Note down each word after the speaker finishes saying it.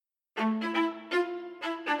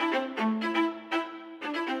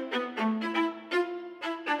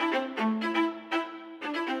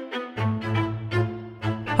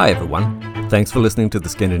Hi everyone, thanks for listening to the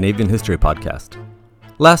Scandinavian History Podcast.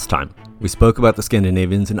 Last time, we spoke about the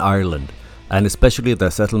Scandinavians in Ireland, and especially their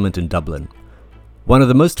settlement in Dublin. One of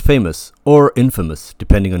the most famous, or infamous,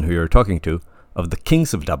 depending on who you're talking to, of the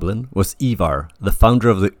kings of Dublin was Ivar, the founder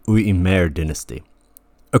of the Uimer dynasty.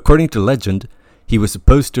 According to legend, he was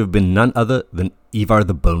supposed to have been none other than Ivar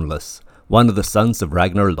the Boneless, one of the sons of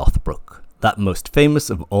Ragnar Lodbrok, that most famous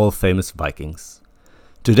of all famous Vikings.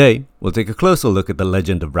 Today, we'll take a closer look at the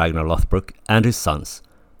legend of Ragnar Lodbrok and his sons,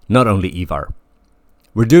 not only Ivar.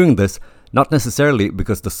 We're doing this not necessarily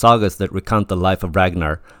because the sagas that recount the life of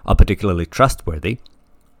Ragnar are particularly trustworthy,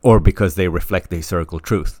 or because they reflect the historical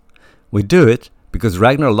truth. We do it because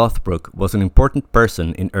Ragnar Lodbrok was an important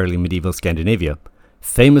person in early medieval Scandinavia.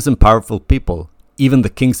 Famous and powerful people, even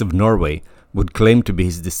the kings of Norway, would claim to be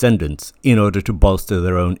his descendants in order to bolster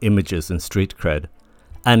their own images and street cred.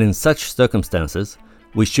 And in such circumstances,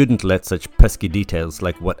 we shouldn't let such pesky details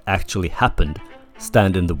like what actually happened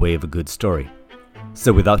stand in the way of a good story.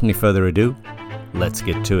 So without any further ado, let's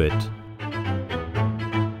get to it.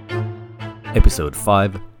 Episode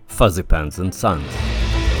 5, Fuzzy Pants and Sons.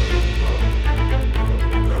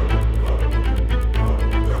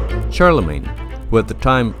 Charlemagne, who at the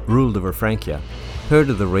time ruled over Francia, heard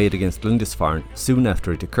of the raid against Lindisfarne soon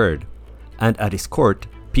after it occurred, and at his court,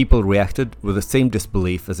 people reacted with the same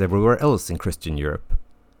disbelief as everywhere else in Christian Europe.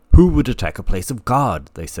 Who would attack a place of God,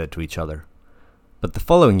 they said to each other. But the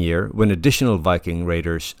following year, when additional Viking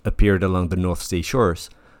raiders appeared along the North Sea shores,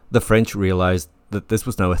 the French realized that this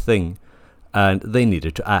was now a thing, and they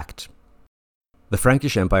needed to act. The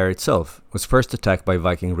Frankish Empire itself was first attacked by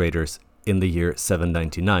Viking raiders in the year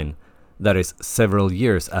 799, that is, several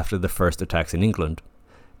years after the first attacks in England.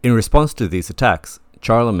 In response to these attacks,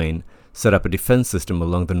 Charlemagne set up a defense system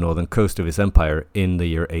along the northern coast of his empire in the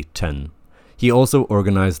year 810. He also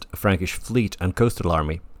organized a Frankish fleet and coastal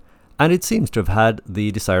army, and it seems to have had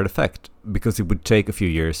the desired effect, because it would take a few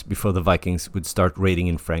years before the Vikings would start raiding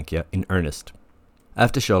in Francia in earnest.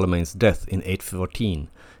 After Charlemagne's death in 814,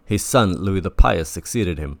 his son Louis the Pious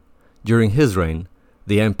succeeded him. During his reign,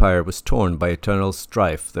 the empire was torn by eternal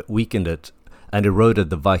strife that weakened it and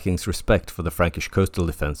eroded the Vikings' respect for the Frankish coastal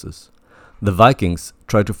defenses. The Vikings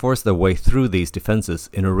tried to force their way through these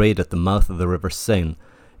defenses in a raid at the mouth of the river Seine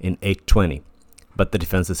in 820, but the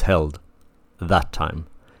defenses held. That time.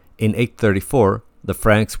 In 834, the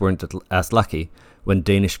Franks weren't as lucky when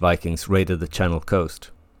Danish Vikings raided the Channel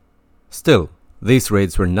coast. Still, these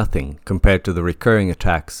raids were nothing compared to the recurring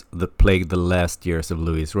attacks that plagued the last years of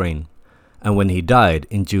Louis's reign. And when he died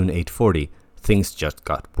in June 840, things just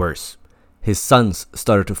got worse. His sons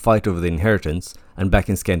started to fight over the inheritance, and back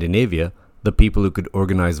in Scandinavia, the people who could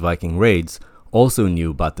organize Viking raids also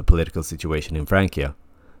knew about the political situation in Francia.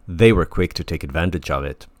 They were quick to take advantage of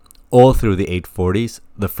it. All through the 840s,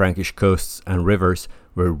 the Frankish coasts and rivers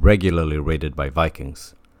were regularly raided by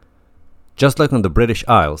Vikings. Just like on the British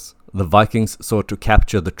Isles, the Vikings sought to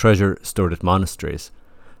capture the treasure stored at monasteries.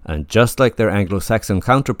 And just like their Anglo-Saxon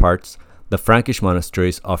counterparts, the Frankish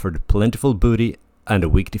monasteries offered plentiful booty and a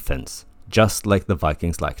weak defense, just like the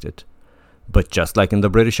Vikings liked it. But just like in the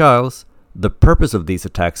British Isles, the purpose of these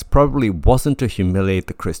attacks probably wasn't to humiliate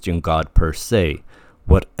the Christian God per se,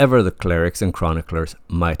 whatever the clerics and chroniclers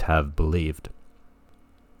might have believed.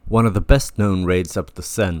 One of the best-known raids up the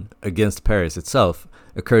Seine against Paris itself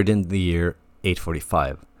occurred in the year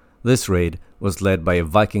 845. This raid was led by a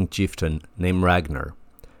Viking chieftain named Ragnar,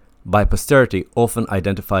 by posterity often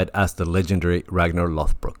identified as the legendary Ragnar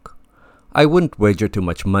Lodbrok. I wouldn't wager too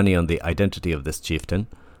much money on the identity of this chieftain,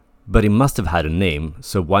 but he must have had a name,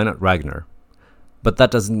 so why not Ragnar? But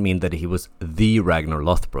that doesn't mean that he was the Ragnar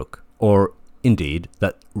Lodbrok, or indeed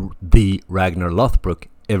that the Ragnar Lodbrok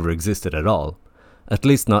ever existed at all, at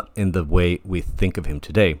least not in the way we think of him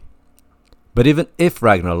today. But even if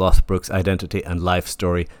Ragnar Lodbrok's identity and life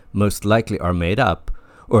story most likely are made up,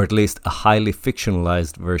 or at least a highly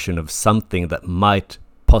fictionalized version of something that might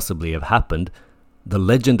possibly have happened, the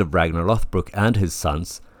legend of Ragnar Lodbrok and his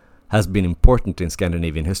sons has been important in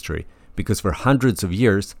Scandinavian history, because for hundreds of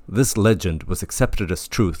years this legend was accepted as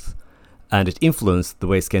truth, and it influenced the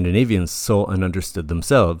way Scandinavians saw and understood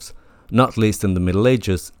themselves, not least in the Middle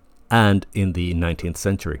Ages and in the 19th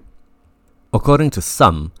century. According to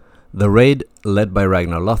some, the raid led by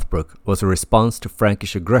Ragnar Lodbrok was a response to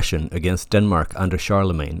Frankish aggression against Denmark under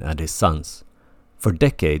Charlemagne and his sons. For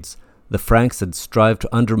decades, the Franks had strived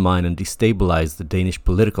to undermine and destabilize the Danish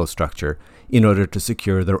political structure in order to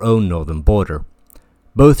secure their own northern border.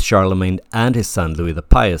 Both Charlemagne and his son Louis the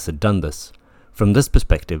Pious had done this. From this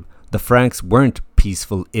perspective, the Franks weren't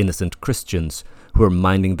peaceful, innocent Christians who were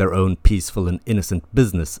minding their own peaceful and innocent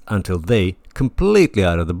business until they, completely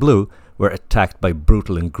out of the blue, were attacked by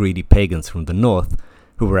brutal and greedy pagans from the north,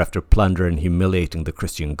 who were after plunder and humiliating the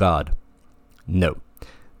Christian god. No,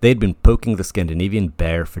 they'd been poking the Scandinavian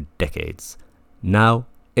bear for decades. Now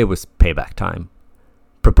it was payback time.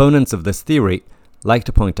 Proponents of this theory like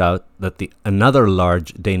to point out that another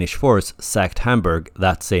large Danish force sacked Hamburg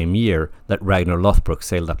that same year that Ragnar Lodbrok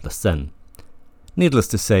sailed up the Seine. Needless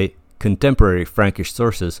to say, contemporary Frankish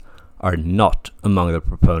sources are not among the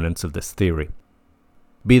proponents of this theory.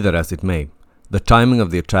 Be that as it may, the timing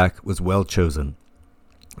of the attack was well chosen.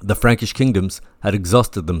 The Frankish kingdoms had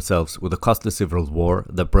exhausted themselves with a costly civil war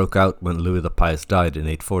that broke out when Louis the Pious died in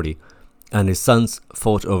 840, and his sons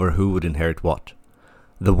fought over who would inherit what.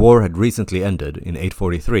 The war had recently ended in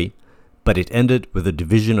 843, but it ended with a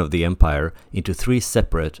division of the empire into 3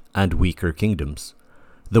 separate and weaker kingdoms.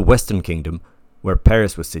 The Western Kingdom, where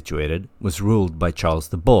Paris was situated, was ruled by Charles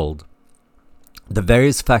the Bald. The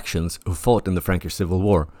various factions who fought in the Frankish Civil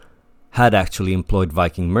War had actually employed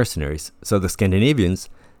Viking mercenaries, so the Scandinavians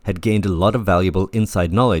had gained a lot of valuable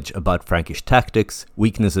inside knowledge about Frankish tactics,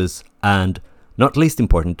 weaknesses, and, not least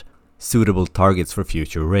important, suitable targets for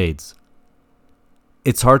future raids.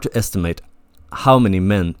 It's hard to estimate how many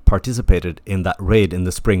men participated in that raid in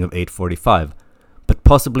the spring of 845, but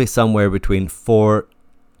possibly somewhere between 4,000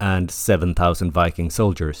 and 7,000 Viking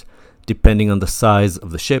soldiers, depending on the size of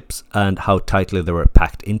the ships and how tightly they were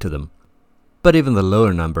packed into them. But even the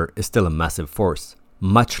lower number is still a massive force,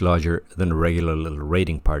 much larger than a regular little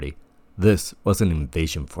raiding party. This was an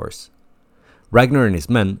invasion force. Ragnar and his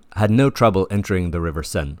men had no trouble entering the River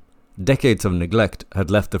Seine. Decades of neglect had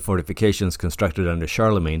left the fortifications constructed under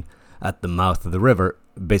Charlemagne at the mouth of the river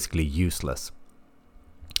basically useless.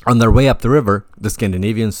 On their way up the river, the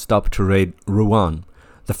Scandinavians stopped to raid Rouen,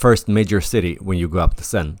 the first major city when you go up the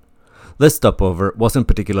Seine. This stopover wasn't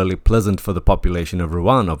particularly pleasant for the population of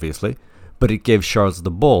Rouen, obviously, but it gave Charles the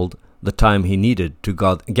Bald the time he needed to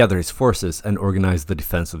gather his forces and organize the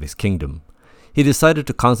defense of his kingdom. He decided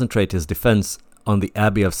to concentrate his defense on the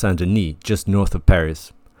Abbey of Saint-Denis, just north of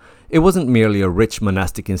Paris. It wasn't merely a rich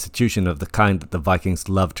monastic institution of the kind that the Vikings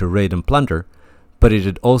loved to raid and plunder, but it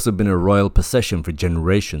had also been a royal possession for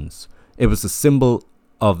generations. It was a symbol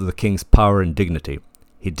of the king's power and dignity.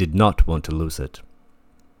 He did not want to lose it.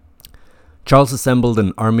 Charles assembled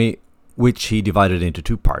an army which he divided into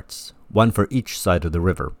 2 parts, one for each side of the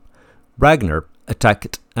river. Ragnar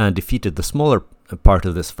attacked and defeated the smaller part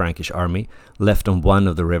of this Frankish army left on one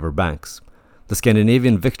of the river banks. The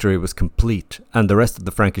Scandinavian victory was complete, and the rest of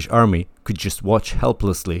the Frankish army could just watch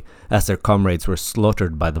helplessly as their comrades were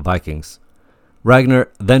slaughtered by the Vikings.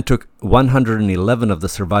 Ragnar then took 111 of the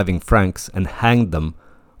surviving Franks and hanged them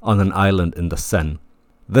on an island in the Seine.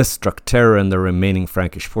 This struck terror in the remaining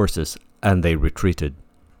Frankish forces, and they retreated.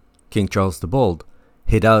 King Charles the Bald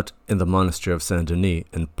hid out in the monastery of Saint-Denis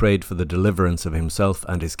and prayed for the deliverance of himself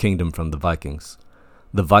and his kingdom from the Vikings.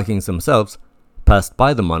 The Vikings themselves passed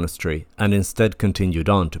by the monastery and instead continued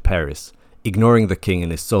on to Paris, ignoring the king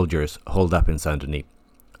and his soldiers holed up in Saint-Denis.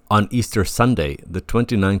 On Easter Sunday, the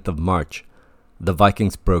 29th of March, the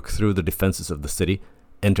Vikings broke through the defenses of the city,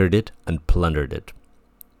 entered it, and plundered it.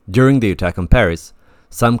 During the attack on Paris,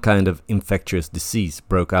 some kind of infectious disease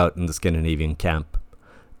broke out in the Scandinavian camp.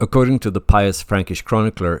 According to the pious Frankish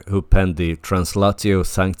chronicler who penned the Translatio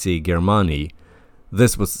Sancti Germani,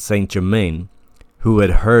 this was Saint Germain, who had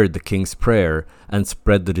heard the king's prayer and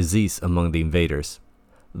spread the disease among the invaders.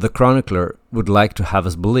 The chronicler would like to have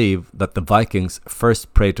us believe that the Vikings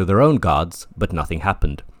first prayed to their own gods, but nothing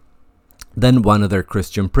happened. Then one of their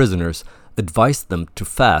Christian prisoners advised them to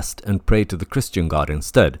fast and pray to the Christian god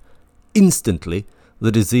instead. Instantly,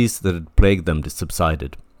 the disease that had plagued them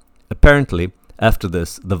subsided. Apparently, after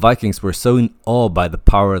this, the Vikings were so in awe by the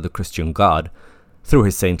power of the Christian god, through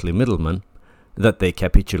his saintly middleman, that they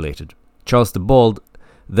capitulated. Charles the Bald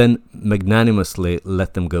then magnanimously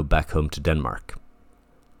let them go back home to Denmark.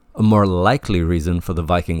 A more likely reason for the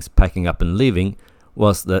Vikings packing up and leaving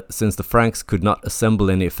was that since the Franks could not assemble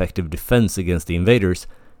any effective defense against the invaders,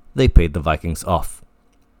 they paid the Vikings off.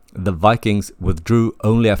 The Vikings withdrew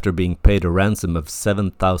only after being paid a ransom of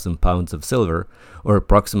 7,000 pounds of silver, or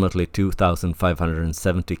approximately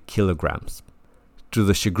 2,570 kilograms. To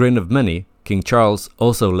the chagrin of many, King Charles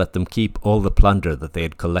also let them keep all the plunder that they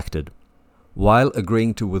had collected. While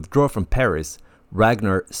agreeing to withdraw from Paris,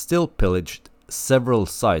 Ragnar still pillaged several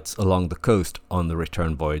sites along the coast on the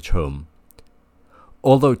return voyage home.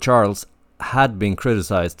 Although Charles had been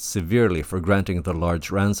criticized severely for granting the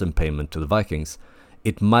large ransom payment to the Vikings,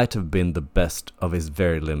 it might have been the best of his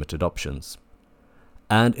very limited options.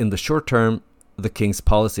 And in the short term, the king's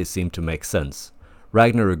policy seemed to make sense.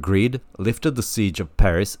 Ragnar agreed, lifted the siege of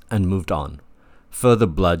Paris, and moved on. Further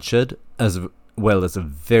bloodshed, as well as a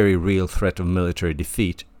very real threat of military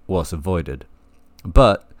defeat, was avoided.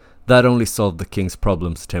 But that only solved the king's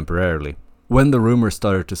problems temporarily. When the rumors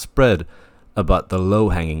started to spread about the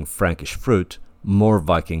low-hanging Frankish fruit, more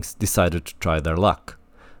Vikings decided to try their luck.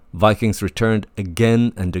 Vikings returned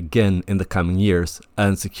again and again in the coming years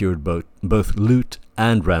and secured both loot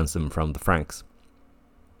and ransom from the Franks.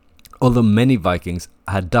 Although many Vikings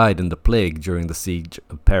had died in the plague during the siege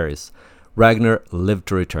of Paris, Ragnar lived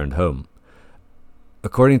to return home.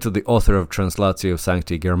 According to the author of Translatio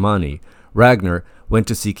Sancti Germani, Ragnar went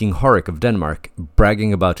to see King Horik of Denmark,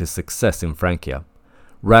 bragging about his success in Francia.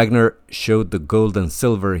 Ragnar showed the gold and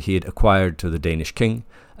silver he had acquired to the Danish king,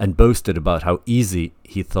 and boasted about how easy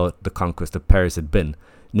he thought the conquest of Paris had been,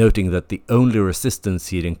 noting that the only resistance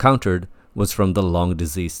he had encountered was from the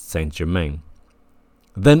long-deceased Saint-Germain.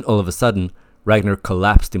 Then, all of a sudden, Ragnar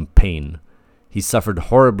collapsed in pain. He suffered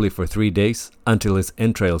horribly for 3 days, until his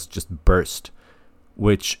entrails just burst,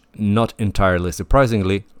 which, not entirely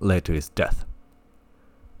surprisingly, led to his death.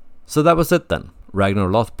 So that was it then. Ragnar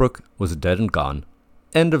Lodbrok was dead and gone.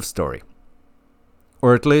 End of story.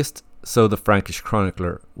 Or at least, so the Frankish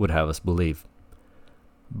chronicler would have us believe.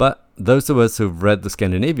 But those of us who've read the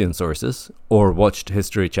Scandinavian sources, or watched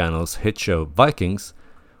History Channel's hit show Vikings,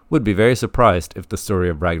 would be very surprised if the story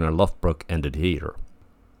of Ragnar Lodbrok ended here.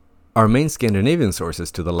 Our main Scandinavian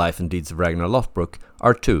sources to the life and deeds of Ragnar Lodbrok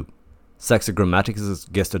are two: Saxa Grammaticus's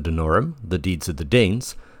Gesta Danorum, the deeds of the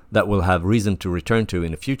Danes, that we'll have reason to return to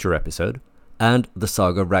in a future episode, and the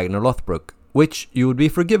saga of Ragnar Lodbrok, which you would be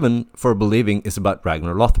forgiven for believing is about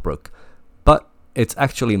Ragnar Lodbrok, but it's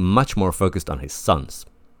actually much more focused on his sons.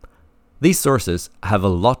 These sources have a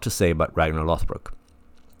lot to say about Ragnar Lodbrok.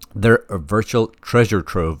 They're a virtual treasure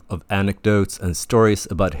trove of anecdotes and stories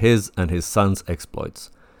about his and his sons'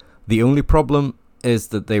 exploits. The only problem is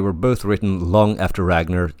that they were both written long after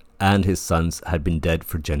Ragnar and his sons had been dead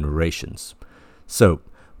for generations. So,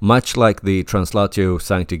 much like the Translatio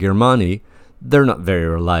Sancti Germani, they're not very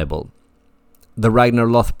reliable. The Ragnar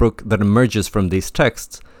Lodbrok that emerges from these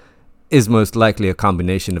texts is most likely a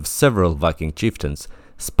combination of several Viking chieftains,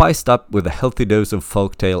 spiced up with a healthy dose of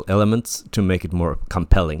folktale elements to make it more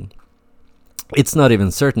compelling. It's not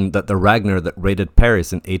even certain that the Ragnar that raided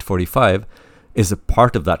Paris in 845 is a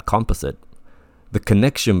part of that composite. The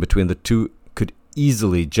connection between the two could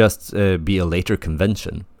easily just be a later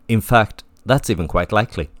convention. In fact, that's even quite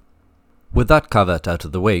likely. With that caveat out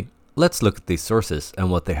of the way, let's look at these sources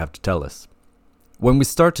and what they have to tell us. When we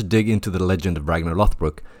start to dig into the legend of Ragnar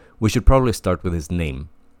Lodbrok, we should probably start with his name.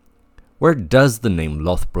 Where does the name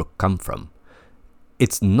Lodbrok come from?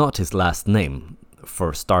 It's not his last name,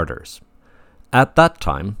 for starters. At that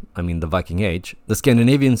time, the Viking Age, the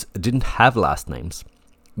Scandinavians didn't have last names.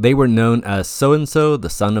 They were known as so-and-so,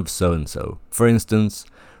 the son of so-and-so. For instance,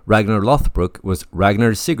 Ragnar Lodbrok was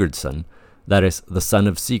Ragnar Sigurdsson, that is, the son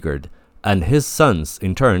of Sigurd, and his sons,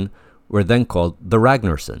 in turn, were then called the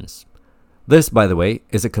Ragnarssons. This, by the way,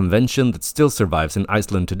 is a convention that still survives in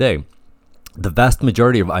Iceland today. The vast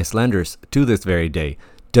majority of Icelanders, to this very day,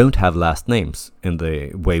 don't have last names, in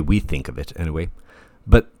the way we think of it anyway,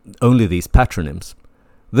 but only these patronyms.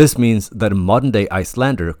 This means that a modern-day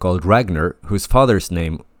Icelander called Ragnar, whose father's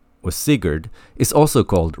name was Sigurd, is also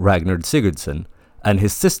called Ragnar Sigurdsson, and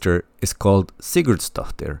his sister is called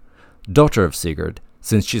Sigurdsdottir, daughter of Sigurd,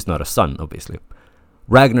 since she's not a son, obviously.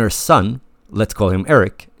 Ragnar's son, let's call him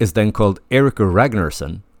Eric, is then called Erikur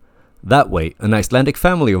Ragnarsson. That way, an Icelandic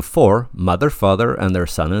family of 4, mother, father, and their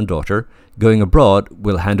son and daughter, going abroad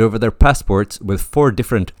will hand over their passports with 4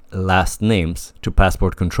 different last names to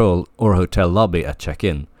passport control or hotel lobby at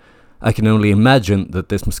check-in. I can only imagine that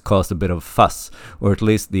this must cause a bit of fuss, or at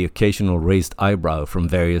least the occasional raised eyebrow from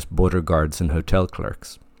various border guards and hotel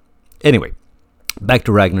clerks. Anyway, back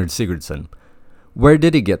to Ragnar Sigurdsson. Where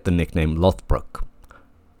did he get the nickname Lodbrok?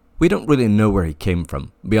 We don't really know where he came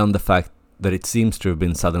from, beyond the fact that it seems to have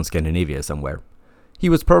been southern Scandinavia somewhere. He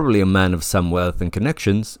was probably a man of some wealth and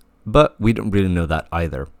connections, but we don't really know that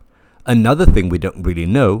either. Another thing we don't really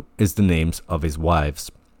know is the names of his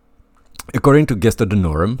wives. According to Gesta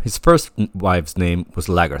Danorum, his first wife's name was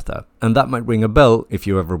Lagertha, and that might ring a bell if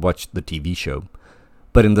you ever watched the TV show.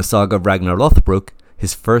 But in the saga of Ragnar Lodbrok,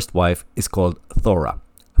 his first wife is called Thora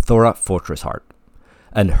Fortress Heart,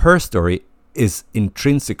 and her story is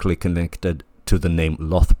intrinsically connected to the name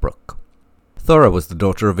Lodbrok. Thora was the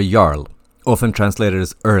daughter of a Jarl, often translated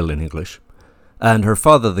as Earl in English, and her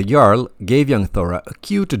father, the Jarl, gave young Thora a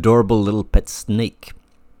cute, adorable little pet snake.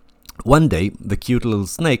 One day, the cute little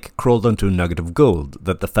snake crawled onto a nugget of gold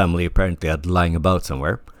that the family apparently had lying about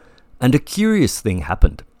somewhere, and a curious thing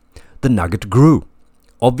happened. The nugget grew.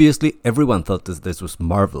 Obviously, everyone thought that this was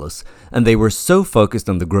marvelous, and they were so focused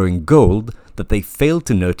on the growing gold that they failed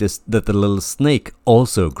to notice that the little snake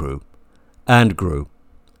also grew. And grew.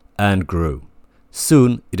 And grew.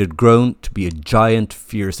 Soon, it had grown to be a giant,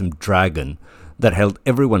 fearsome dragon that held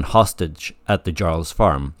everyone hostage at the Jarl's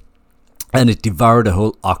farm, and it devoured a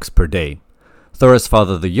whole ox per day. Thora's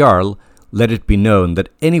father, the Jarl, let it be known that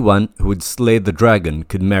anyone who would slay the dragon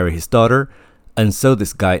could marry his daughter, and so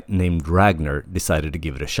this guy named Ragnar decided to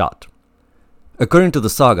give it a shot. According to the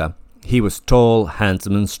saga, he was tall,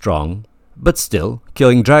 handsome and strong, but still,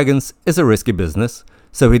 killing dragons is a risky business,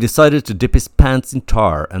 so he decided to dip his pants in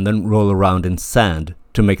tar and then roll around in sand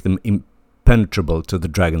to make them impenetrable to the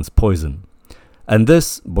dragon's poison. And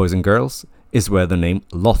this, boys and girls, is where the name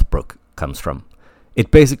Lodbrok comes from.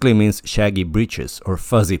 It basically means shaggy breeches or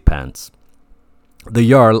fuzzy pants. The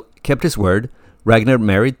Jarl kept his word, Ragnar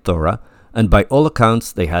married Thora, and by all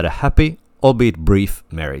accounts they had a happy, albeit brief,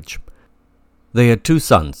 marriage. They had 2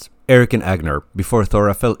 sons, Eric and Agnar, before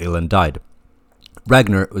Thora fell ill and died.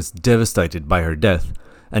 Ragnar was devastated by her death,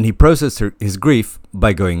 and he processed his grief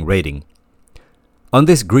by going raiding. On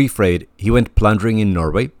this grief raid, he went plundering in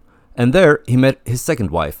Norway, and there he met his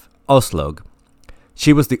second wife, Aslaug.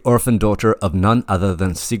 She was the orphan daughter of none other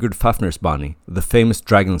than Sigurd Fafnersbani, the famous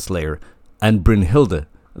dragon slayer, and Brynhilde,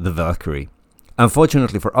 the Valkyrie.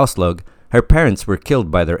 Unfortunately for Aslaug, her parents were killed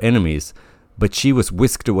by their enemies, but she was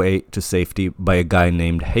whisked away to safety by a guy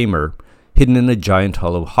named Hamer, hidden in a giant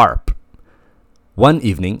hollow harp. One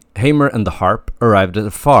evening, Hamer and the harp arrived at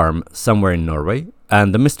a farm somewhere in Norway,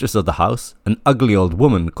 and the mistress of the house, an ugly old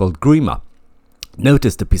woman called Grima,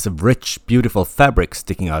 noticed a piece of rich, beautiful fabric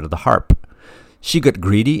sticking out of the harp. She got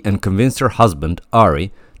greedy and convinced her husband,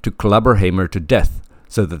 Ari, to clobber Hamer to death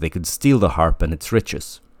so that they could steal the harp and its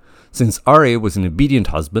riches. Since Ari was an obedient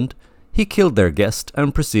husband, he killed their guest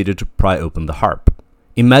and proceeded to pry open the harp.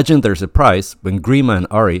 Imagine their surprise when Grima and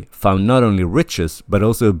Ari found not only riches but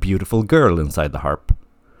also a beautiful girl inside the harp.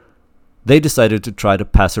 They decided to try to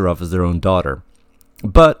pass her off as their own daughter.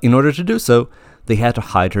 But in order to do so, they had to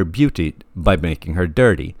hide her beauty by making her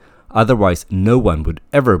dirty, otherwise no one would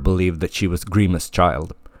ever believe that she was Grima's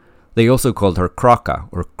child. They also called her Kraka,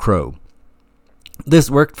 or Crow. This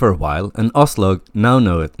worked for a while, and Aslaug, now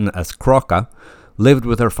known as Kraka, lived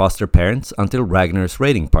with her foster parents until Ragnar's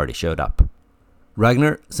raiding party showed up.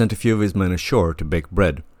 Ragnar sent a few of his men ashore to bake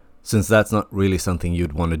bread, since that's not really something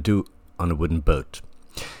you'd want to do on a wooden boat.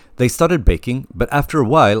 They started baking, but after a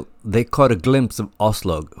while they caught a glimpse of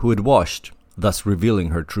Aslaug, who had washed, thus revealing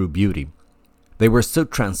her true beauty. They were so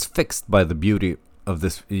transfixed by the beauty of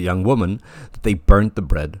this young woman that they burnt the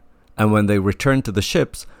bread, and when they returned to the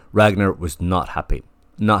ships, Ragnar was not happy.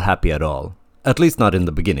 Not happy at all. At least not in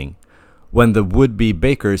the beginning. When the would-be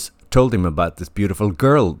bakers told him about this beautiful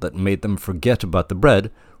girl that made them forget about the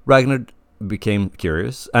bread, Ragnar became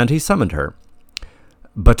curious, and he summoned her.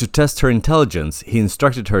 But to test her intelligence, he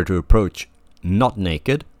instructed her to approach not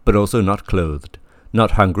naked, but also not clothed,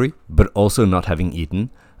 not hungry, but also not having eaten,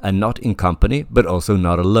 and not in company, but also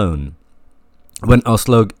not alone. When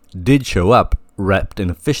Aslaug did show up, wrapped in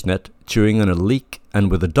a fishnet, chewing on a leek and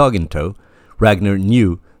with a dog in tow, Ragnar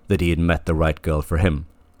knew that he had met the right girl for him.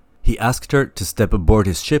 He asked her to step aboard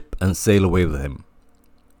his ship and sail away with him.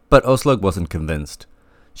 But Aslaug wasn't convinced.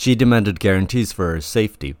 She demanded guarantees for her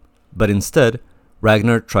safety, but instead,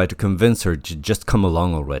 Ragnar tried to convince her to just come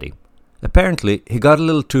along already. Apparently, he got a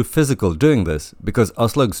little too physical doing this because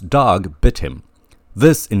Aslaug's dog bit him.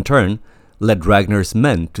 This, in turn, led Ragnar's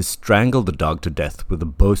men to strangle the dog to death with a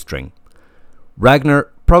bowstring.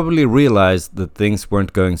 Ragnar probably realized that things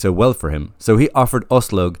weren't going so well for him, so he offered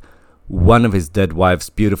Aslaug one of his dead wife's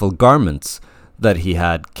beautiful garments that he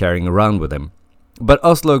had carrying around with him. But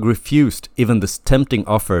Aslaug refused even this tempting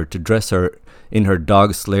offer to dress her in her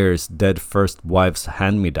dog slayer's dead first wife's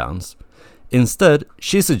hand-me-downs. Instead,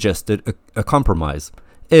 she suggested a compromise.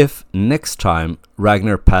 If, next time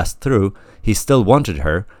Ragnar passed through, he still wanted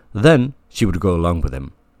her, then she would go along with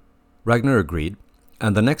him. Ragnar agreed,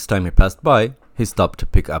 and the next time he passed by, he stopped to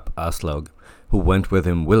pick up Aslaug, who went with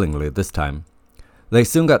him willingly this time. They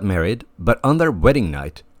soon got married, but on their wedding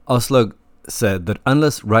night, Aslaug said that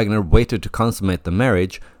unless Ragnar waited to consummate the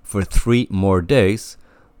marriage for 3 more days,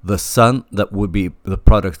 the son that would be the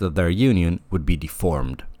product of their union would be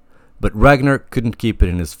deformed. But Ragnar couldn't keep it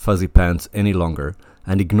in his fuzzy pants any longer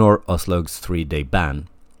and ignore Aslaug's 3-day ban.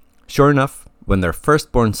 Sure enough, when their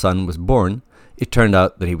firstborn son was born, it turned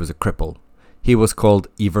out that he was a cripple. He was called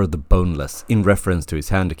Ivar the Boneless, in reference to his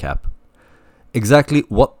handicap. Exactly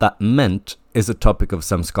what that meant is a topic of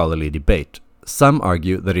some scholarly debate. Some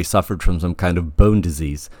argue that he suffered from some kind of bone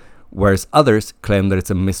disease, whereas others claim that it's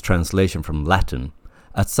a mistranslation from Latin.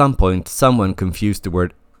 At some point, someone confused the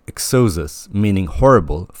word exosus, meaning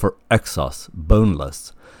horrible, for exos,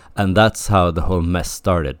 boneless, and that's how the whole mess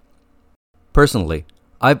started. Personally,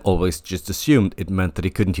 I've always just assumed it meant that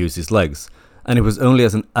he couldn't use his legs, and it was only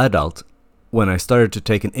as an adult, when I started to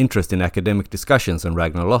take an interest in academic discussions on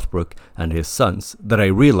Ragnar Lodbrok and his sons, that I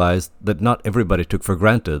realized that not everybody took for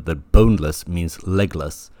granted that boneless means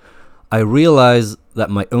legless. I realize that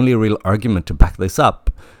my only real argument to back this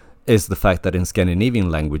up is the fact that in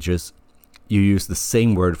Scandinavian languages, you use the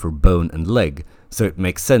same word for bone and leg, so it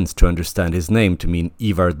makes sense to understand his name to mean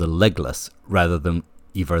Ivar the Legless rather than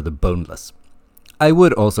Ivar the Boneless. I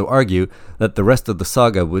would also argue that the rest of the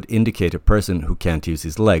saga would indicate a person who can't use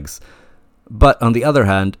his legs, but on the other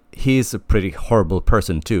hand, he's a pretty horrible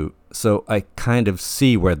person too, so I kind of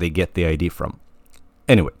see where they get the idea from.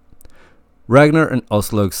 Anyway, Ragnar and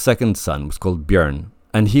Aslog's second son was called Björn,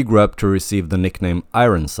 and he grew up to receive the nickname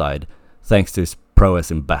Ironside, thanks to his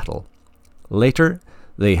prowess in battle. Later,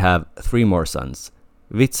 they have 3 more sons,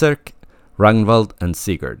 Hvitserk, Ragnvald and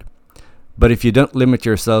Sigurd. But if you don't limit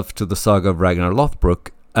yourself to the saga of Ragnar Lodbrok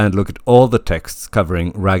and look at all the texts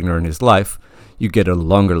covering Ragnar and his life, you get a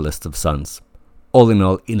longer list of sons. All in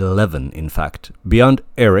all, 11 in fact. Beyond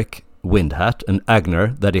Eric, Windhat, and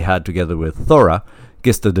Agnar that he had together with Thora,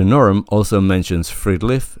 Gista Denorum also mentions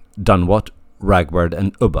Fridlif, Dunwat, Ragward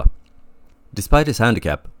and Ubba. Despite his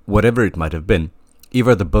handicap, whatever it might have been,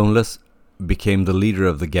 Ivar the Boneless became the leader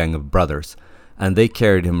of the gang of brothers, and they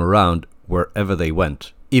carried him around wherever they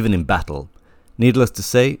went, even in battle. Needless to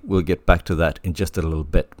say, we'll get back to that in just a little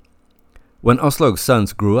bit. When Aslog's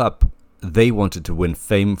sons grew up, they wanted to win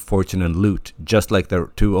fame, fortune and loot, just like their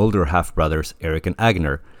 2 older half-brothers, Eric and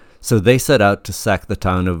Agnar, so they set out to sack the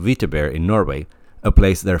town of Viteberg in Norway, a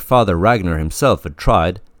place their father Ragnar himself had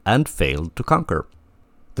tried and failed to conquer.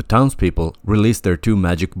 The townspeople released their 2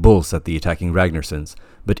 magic bulls at the attacking Ragnarssons,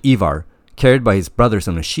 but Ivar, carried by his brothers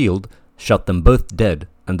on a shield, shot them both dead,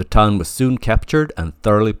 and the town was soon captured and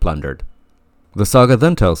thoroughly plundered. The saga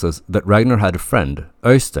then tells us that Ragnar had a friend,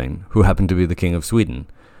 Oystein, who happened to be the king of Sweden.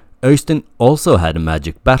 Oystein also had a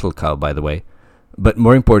magic battle cow, by the way, but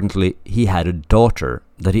more importantly, he had a daughter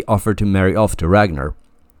that he offered to marry off to Ragnar.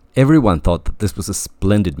 Everyone thought that this was a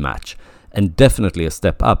splendid match, and definitely a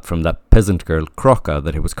step up from that peasant girl Krokka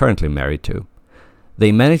that he was currently married to.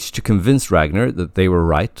 They managed to convince Ragnar that they were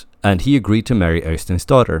right, and he agreed to marry Øystein's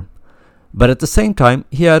daughter. But at the same time,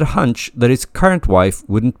 he had a hunch that his current wife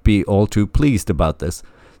wouldn't be all too pleased about this,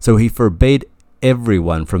 so he forbade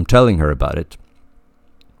everyone from telling her about it.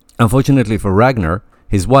 Unfortunately for Ragnar,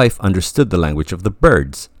 his wife understood the language of the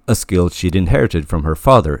birds, a skill she'd inherited from her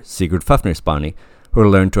father, Sigurd Fafnirspani, who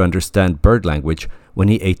learned to understand bird language when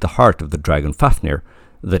he ate the heart of the dragon Fafnir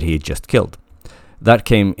that he had just killed. That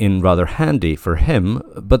came in rather handy for him,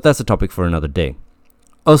 but that's a topic for another day.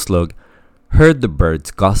 Aslog heard the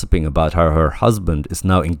birds gossiping about how her husband is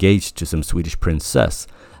now engaged to some Swedish princess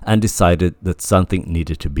and decided that something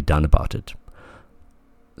needed to be done about it.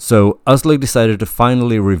 So Aslog decided to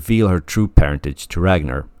finally reveal her true parentage to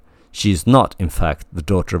Ragnar. She is not, in fact, the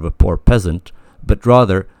daughter of a poor peasant, but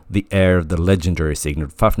rather the heir of the legendary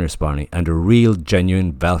Sigurd Fafnirspani and a real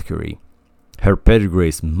genuine Valkyrie. Her pedigree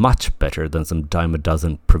is much better than some dime a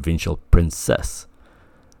dozen provincial princess.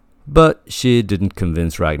 But she didn't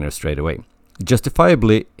convince Ragnar straight away.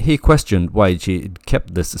 Justifiably, he questioned why she had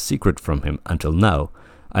kept this a secret from him until now.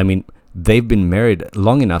 I mean, they've been married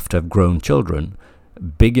long enough to have grown children,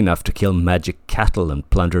 big enough to kill magic cattle and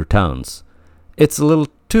plunder towns. It's a little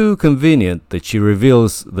too convenient that she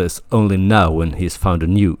reveals this only now when he's found a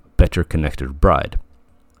new, better connected bride.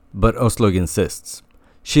 But Aslog insists.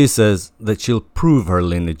 She says that she'll prove her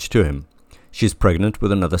lineage to him. She's pregnant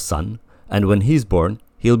with another son, and when he's born,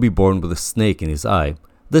 he'll be born with a snake in his eye.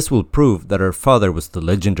 This will prove that her father was the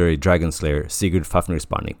legendary dragon slayer Sigurd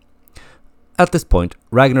Fafnirspani. At this point,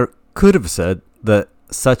 Ragnar could have said that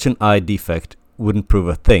such an eye defect wouldn't prove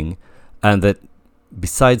a thing, and that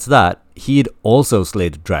besides that, he'd also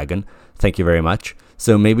slayed a dragon, thank you very much,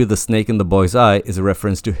 so maybe the snake in the boy's eye is a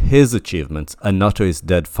reference to his achievements and not to his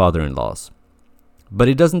dead father-in-law's. But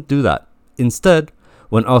he doesn't do that. Instead,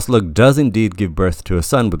 when Aslog does indeed give birth to a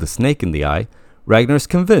son with a snake in the eye, Ragnar's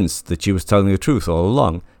convinced that she was telling the truth all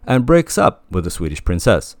along and breaks up with the Swedish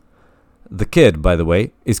princess. The kid, by the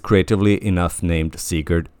way, is creatively enough named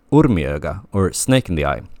Sigurd Ormiöga, or Snake in the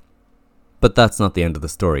Eye. But that's not the end of the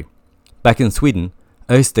story. Back in Sweden,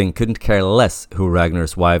 Øystein couldn't care less who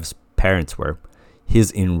Ragnar's wife's parents were.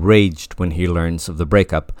 He's enraged when he learns of the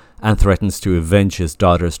breakup and threatens to avenge his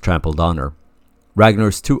daughter's trampled honor.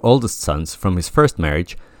 Ragnar's 2 oldest sons from his first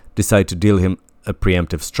marriage decide to deal him a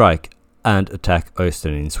preemptive strike and attack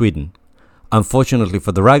Øystein in Sweden. Unfortunately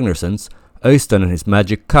for the Ragnarssons, Øystein and his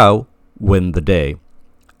magic cow win the day.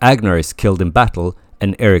 Agnar is killed in battle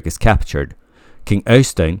and Eric is captured. King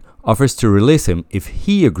Øystein offers to release him if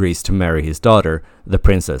he agrees to marry his daughter, the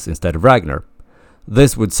princess, instead of Ragnar.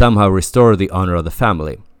 This would somehow restore the honor of the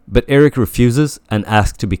family, but Eric refuses and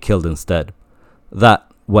asks to be killed instead.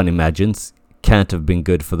 That, one imagines, can't have been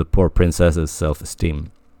good for the poor princess's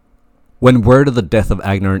self-esteem. When word of the death of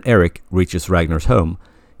Agnar and Eric reaches Ragnar's home,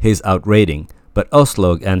 he is out raiding, but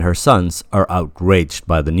Åslaug and her sons are outraged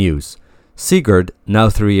by the news. Sigurd, now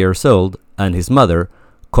 3 years old, and his mother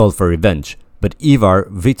call for revenge, but Ivar,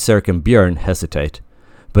 Hvitserk and Björn hesitate.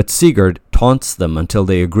 But Sigurd taunts them until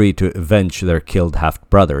they agree to avenge their killed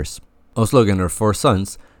half-brothers. Åslaug and her 4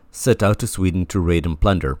 sons set out to Sweden to raid and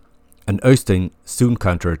plunder, and Øystein soon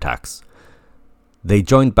counterattacks. They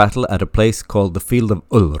joined battle at a place called the Field of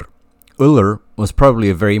Ullr. Ullr was probably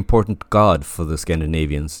a very important god for the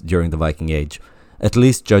Scandinavians during the Viking Age, at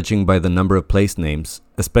least judging by the number of place names,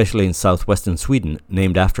 especially in southwestern Sweden,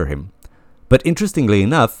 named after him. But interestingly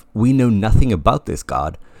enough, we know nothing about this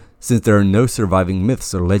god, since there are no surviving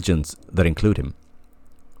myths or legends that include him.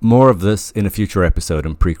 More of this in a future episode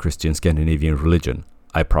on pre-Christian Scandinavian religion,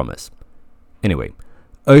 I promise. Anyway,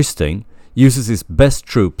 Øystein uses his best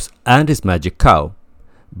troops and his magic cow,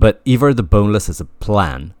 but Ivar the Boneless has a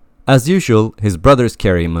plan. As usual, his brothers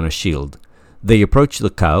carry him on a shield. They approach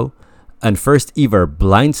the cow, and first Ivar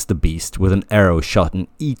blinds the beast with an arrow shot in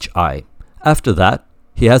each eye. After that,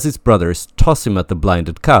 he has his brothers toss him at the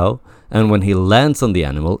blinded cow, and when he lands on the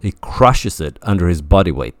animal, he crushes it under his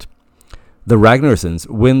body weight. The Ragnarssons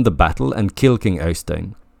win the battle and kill King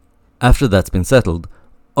Øystein. After that's been settled,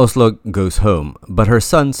 Åslaug goes home, but her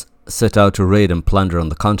sons set out to raid and plunder on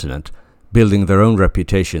the continent, building their own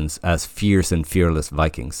reputations as fierce and fearless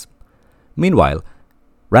Vikings. Meanwhile,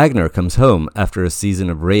 Ragnar comes home after a season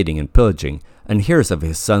of raiding and pillaging and hears of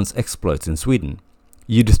his sons' exploits in Sweden.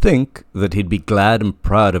 You'd think that he'd be glad and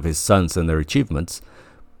proud of his sons and their achievements,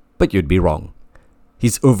 but you'd be wrong.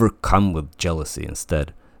 He's overcome with jealousy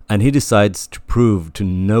instead, and he decides to prove to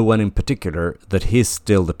no one in particular that he's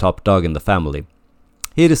still the top dog in the family.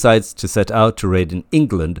 He decides to set out to raid in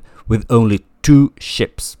England with only 2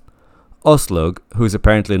 ships. Åslaug, who is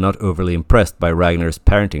apparently not overly impressed by Ragnar's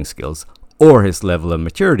parenting skills or his level of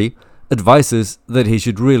maturity, advises that he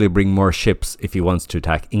should really bring more ships if he wants to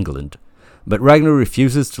attack England. But Ragnar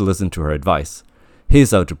refuses to listen to her advice. He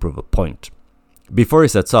is out to prove a point. Before he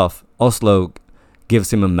sets off, Åslaug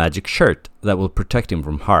gives him a magic shirt that will protect him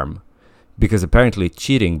from harm, because apparently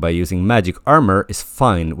cheating by using magic armor is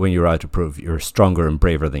fine when you're out to prove you're stronger and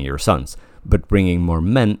braver than your sons, but bringing more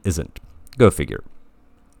men isn't. Go figure.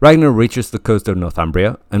 Ragnar reaches the coast of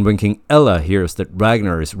Northumbria, and when King Ella hears that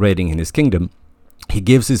Ragnar is raiding in his kingdom, he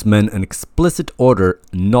gives his men an explicit order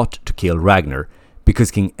not to kill Ragnar, because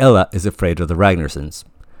King Ella is afraid of the Ragnarssons.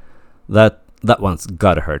 That one's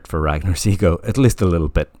gotta hurt for Ragnar's ego, at least a little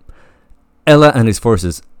bit. Ella and his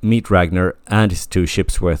forces meet Ragnar and his 2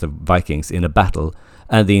 ships worth of Vikings in a battle,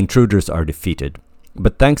 and the intruders are defeated.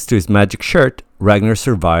 But thanks to his magic shirt, Ragnar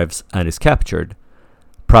survives and is captured.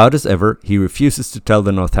 Proud as ever, he refuses to tell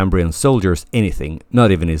the Northumbrian soldiers anything,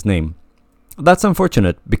 not even his name. That's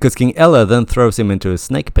unfortunate, because King Ella then throws him into a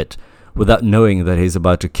snake pit, without knowing that he's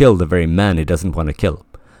about to kill the very man he doesn't want to kill.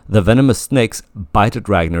 The venomous snakes bite at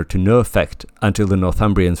Ragnar to no effect until the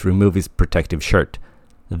Northumbrians remove his protective shirt.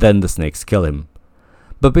 Then the snakes kill him.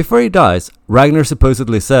 But before he dies, Ragnar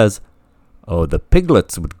supposedly says, "Oh, the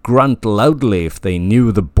piglets would grunt loudly if they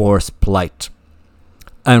knew the boar's plight."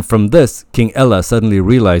 And from this, King Ella suddenly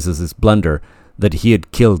realizes his blunder, that he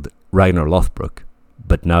had killed Ragnar Lodbrok.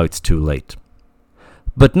 But now it's too late.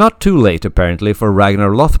 But not too late, apparently, for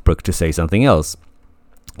Ragnar Lodbrok to say something else.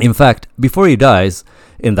 In fact, before he dies,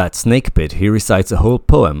 in that snake pit, he recites a whole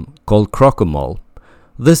poem called Krokomol.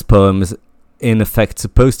 This poem is in effect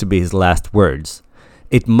supposed to be his last words.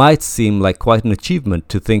 It might seem like quite an achievement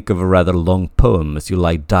to think of a rather long poem as you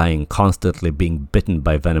lie dying, constantly being bitten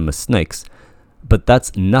by venomous snakes, but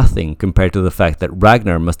that's nothing compared to the fact that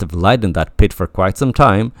Ragnar must have lied in that pit for quite some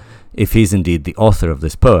time, if he's indeed the author of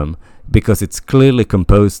this poem, because it's clearly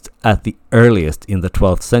composed at the earliest in the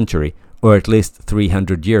 12th century, or at least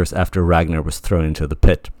 300 years after Ragnar was thrown into the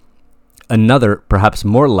pit. Another, perhaps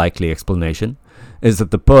more likely explanation is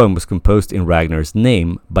that the poem was composed in Ragnar's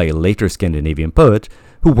name by a later Scandinavian poet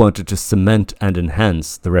who wanted to cement and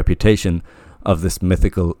enhance the reputation of this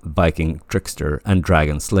mythical Viking trickster and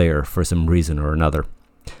dragon slayer for some reason or another.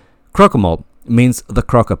 Krokomol means the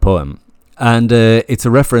Kroka poem, and it's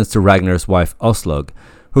a reference to Ragnar's wife Åslaug,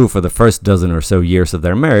 who for the first dozen or so years of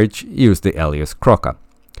their marriage used the alias Krokka.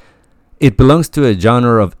 It belongs to a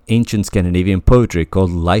genre of ancient Scandinavian poetry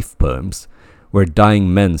called life poems, where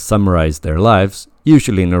dying men summarize their lives,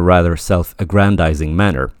 usually in a rather self-aggrandizing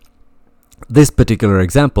manner. This particular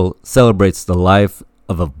example celebrates the life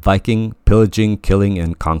of a Viking pillaging, killing,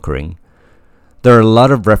 and conquering. There are a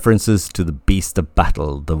lot of references to the beast of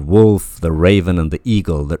battle, the wolf, the raven, and the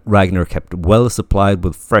eagle that Ragnar kept well supplied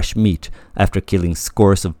with fresh meat after killing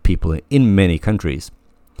scores of people in many countries.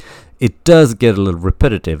 It does get a little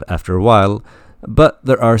repetitive after a while, but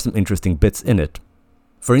there are some interesting bits in it.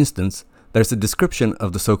 For instance, there's a description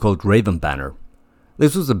of the so-called Raven Banner.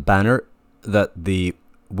 This was a banner that the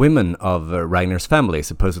women of Ragnar's family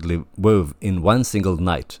supposedly wove in one single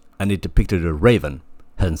night, and it depicted a raven,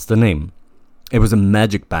 hence the name. It was a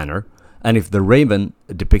magic banner, and if the raven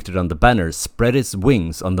depicted on the banner spread its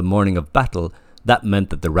wings on the morning of battle, that meant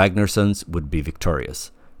that the Ragnarssons would be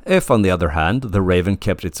victorious. If, on the other hand, the raven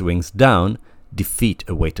kept its wings down, defeat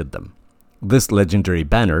awaited them. This legendary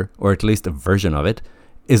banner, or at least a version of it,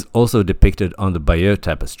 is also depicted on the Bayeux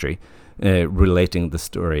tapestry, relating the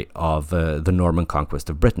story of the Norman conquest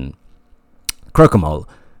of Britain. Krokomol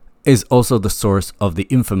is also the source of the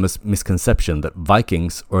infamous misconception that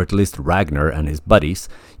Vikings, or at least Ragnar and his buddies,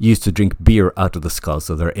 used to drink beer out of the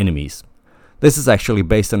skulls of their enemies. This is actually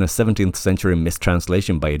based on a 17th century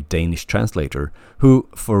mistranslation by a Danish translator, who,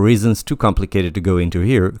 for reasons too complicated to go into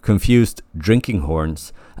here, confused drinking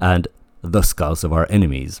horns and the skulls of our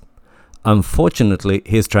enemies. Unfortunately,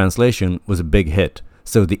 his translation was a big hit,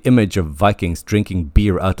 so the image of Vikings drinking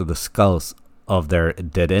beer out of the skulls of their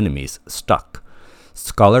dead enemies stuck.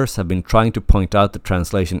 Scholars have been trying to point out the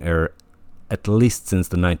translation error at least since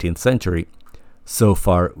the 19th century, so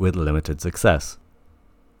far with limited success.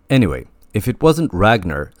 Anyway, if it wasn't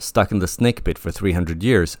Ragnar stuck in the snake pit for 300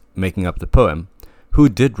 years making up the poem, who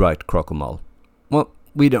did write Krokomol? Well,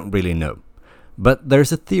 we don't really know. But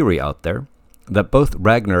there's a theory out there that both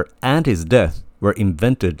Ragnar and his death were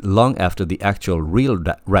invented long after the actual real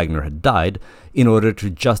Ragnar had died in order to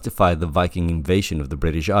justify the Viking invasion of the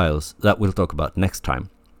British Isles that we'll talk about next time.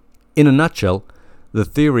 In a nutshell, the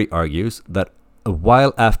theory argues that a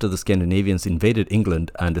while after the Scandinavians invaded England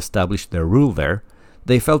and established their rule there,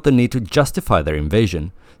 they felt the need to justify their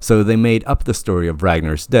invasion, so they made up the story of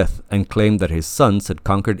Ragnar's death and claimed that his sons had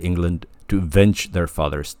conquered England to avenge their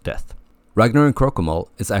father's death. Ragnar in Krokomol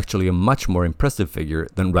is actually a much more impressive figure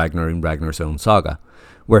than Ragnar in Ragnar's own saga,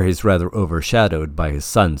 where he's rather overshadowed by his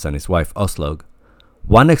sons and his wife Oslog.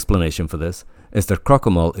 One explanation for this is that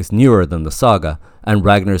Krokomol is newer than the saga, and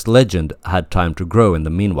Ragnar's legend had time to grow in the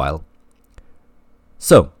meanwhile.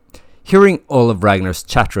 So, hearing all of Ragnar's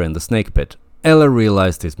chatter in the snake pit, Ella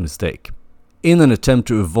realized his mistake. In an attempt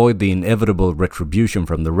to avoid the inevitable retribution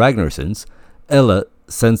from the Ragnarssons, Ella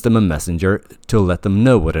sends them a messenger to let them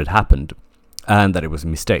know what had happened, and that it was a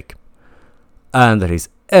mistake, and that he's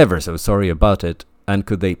ever so sorry about it, and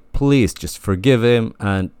could they please just forgive him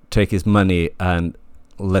and take his money and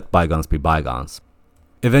let bygones be bygones.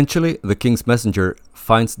 Eventually, the king's messenger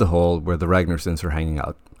finds the hall where the Ragnarssons are hanging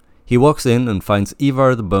out. He walks in and finds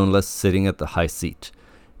Ivar the Boneless sitting at the high seat.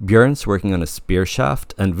 Björn's working on a spear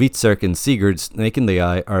shaft, and Hvitserk and Sigurd, Snake in the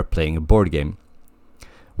Eye, are playing a board game.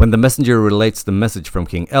 When the messenger relates the message from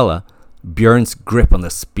King Ella, Björn's grip on the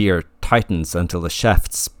spear tightens until the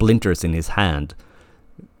shaft splinters in his hand.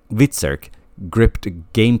 Hvitserk gripped a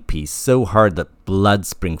game piece so hard that blood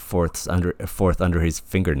springs forth under his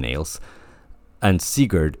fingernails, and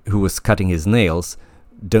Sigurd, who was cutting his nails,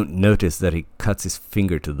 don't notice that he cuts his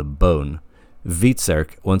finger to the bone.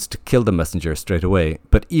 Hvitserk wants to kill the messenger straight away,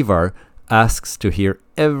 but Ivar asks to hear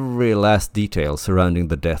every last detail surrounding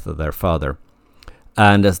the death of their father.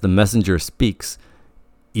 And as the messenger speaks,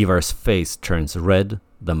 Ivar's face turns red,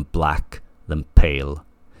 then black, then pale.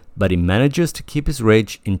 But he manages to keep his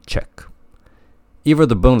rage in check. Ivar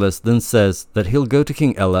the Boneless then says that he'll go to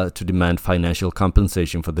King Ella to demand financial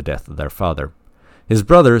compensation for the death of their father. His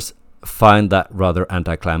brothers find that rather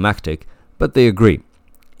anticlimactic, but they agree.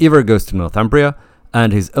 Ivar goes to Northumbria,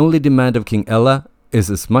 and his only demand of King Ella is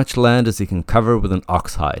as much land as he can cover with an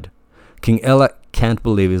ox hide. King Ella can't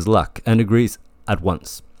believe his luck and agrees at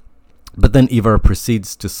once. But then Ivar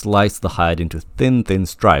proceeds to slice the hide into thin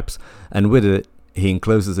stripes, and with it he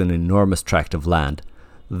encloses an enormous tract of land.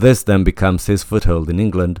 This then becomes his foothold in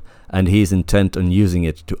England, and he is intent on using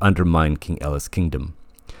it to undermine King Ella's kingdom.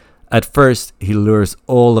 At first, he lures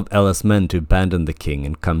all of Ella's men to abandon the king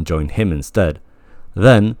and come join him instead.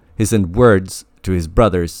 Then, he sends words to his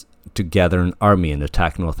brothers to gather an army and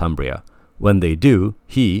attack Northumbria. When they do,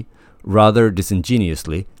 he, rather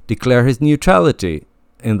disingenuously, declares his neutrality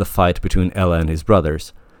in the fight between Ella and his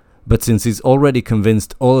brothers. But since he's already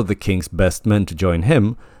convinced all of the king's best men to join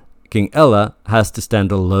him, King Ella has to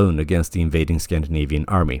stand alone against the invading Scandinavian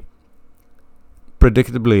army.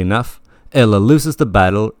 Predictably enough, Ella loses the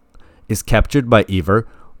battle, is captured by Ivar,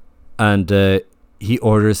 and he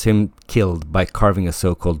orders him killed by carving a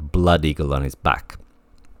so-called blood eagle on his back.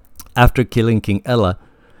 After killing King Ella,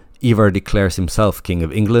 Ivar declares himself King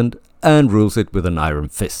of England and rules it with an iron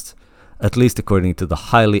fist, at least according to the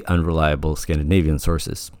highly unreliable Scandinavian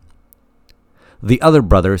sources. The other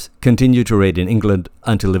brothers continue to reign in England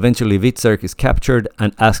until eventually Hvitserk is captured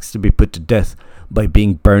and asks to be put to death by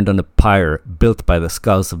being burned on a pyre built by the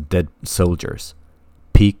skulls of dead soldiers.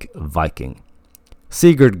 Peak Viking.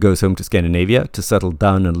 Sigurd goes home to Scandinavia to settle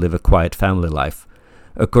down and live a quiet family life.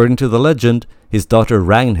 According to the legend, his daughter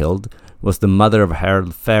Ragnhild was the mother of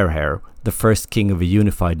Harald Fairhair, the first king of a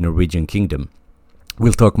unified Norwegian kingdom.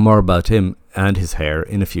 We'll talk more about him and his hair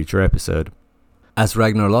in a future episode. As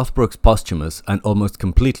Ragnar Lodbrok's posthumous and almost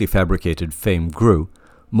completely fabricated fame grew,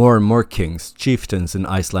 more and more kings, chieftains and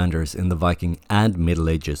Icelanders in the Viking and Middle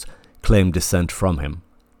Ages claimed descent from him,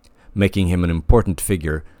 making him an important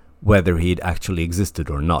figure whether he'd actually existed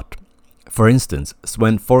or not. For instance,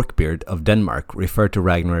 Sven Forkbeard of Denmark referred to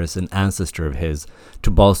Ragnar as an ancestor of his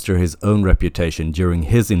to bolster his own reputation during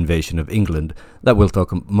his invasion of England that we'll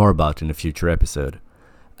talk more about in a future episode.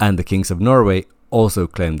 And the kings of Norway also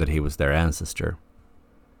claimed that he was their ancestor.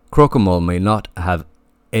 Krokomol may not have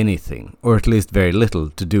anything, or at least very little,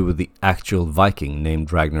 to do with the actual Viking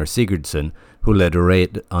named Ragnar Sigurdsson, who led a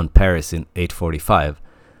raid on Paris in 845,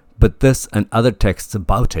 but this and other texts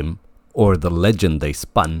about him, or the legend they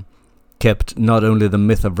spun, kept not only the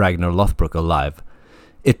myth of Ragnar Lodbrok alive,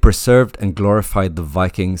 it preserved and glorified the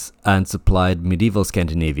Vikings and supplied medieval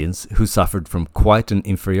Scandinavians who suffered from quite an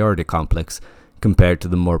inferiority complex compared to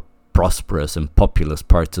the more prosperous and populous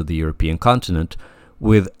parts of the European continent,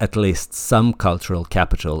 with at least some cultural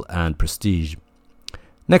capital and prestige.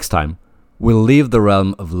 Next time, we'll leave the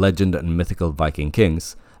realm of legend and mythical Viking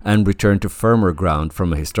kings and return to firmer ground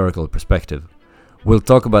from a historical perspective. We'll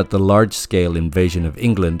talk about the large-scale invasion of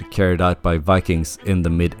England carried out by Vikings in the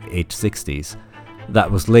mid-860s that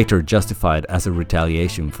was later justified as a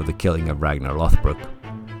retaliation for the killing of Ragnar Lodbrok.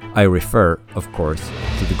 I refer, of course,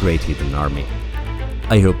 to the Great Heathen Army.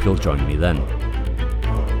 I hope you'll join me then.